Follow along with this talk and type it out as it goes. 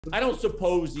I don't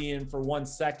suppose, Ian, for 1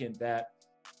 second that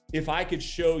if I could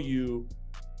show you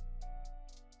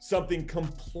something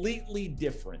completely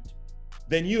different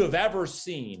than you have ever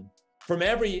seen from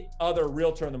every other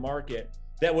realtor in the market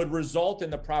that would result in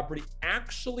the property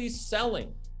actually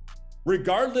selling,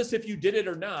 regardless if you did it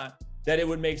or not, that it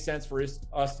would make sense for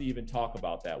us to even talk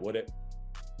about that, would it?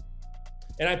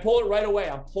 And I pull it right away.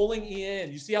 I'm pulling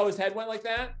Ian. You see how his head went like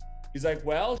that? He's like,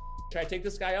 well, should I take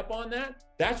this guy up on that?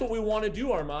 That's what we want to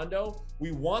do, Armando.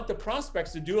 We want the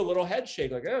prospects to do a little head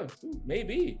shake, like, oh,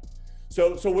 maybe.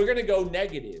 So we're going to go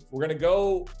negative. We're going to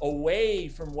go away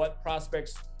from what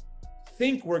prospects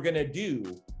think we're going to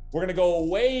do. We're going to go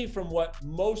away from what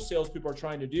most salespeople are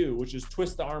trying to do, which is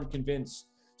twist the arm, convince.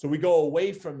 So we go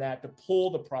away from that to pull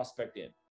the prospect in.